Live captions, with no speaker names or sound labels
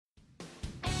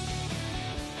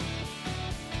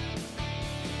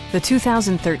the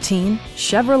 2013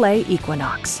 Chevrolet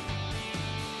Equinox.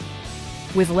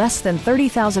 With less than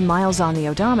 30,000 miles on the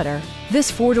odometer,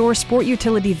 this four-door sport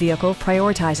utility vehicle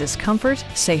prioritizes comfort,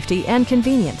 safety, and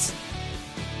convenience.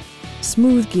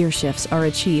 Smooth gear shifts are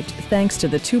achieved thanks to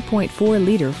the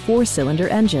 2.4-liter four-cylinder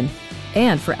engine.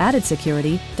 And for added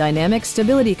security, dynamic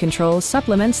stability control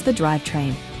supplements the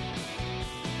drivetrain.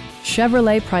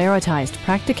 Chevrolet prioritized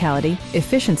practicality,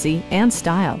 efficiency, and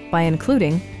style by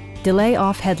including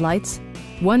delay-off headlights,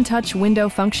 one-touch window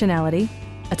functionality,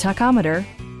 a tachometer,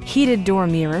 heated door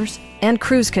mirrors, and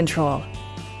cruise control.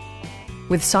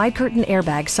 With side curtain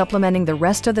airbags supplementing the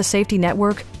rest of the safety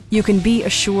network, you can be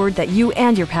assured that you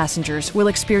and your passengers will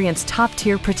experience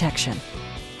top-tier protection.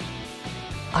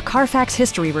 A Carfax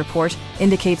history report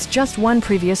indicates just one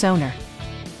previous owner.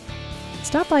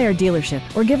 Stop by our dealership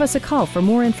or give us a call for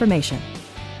more information.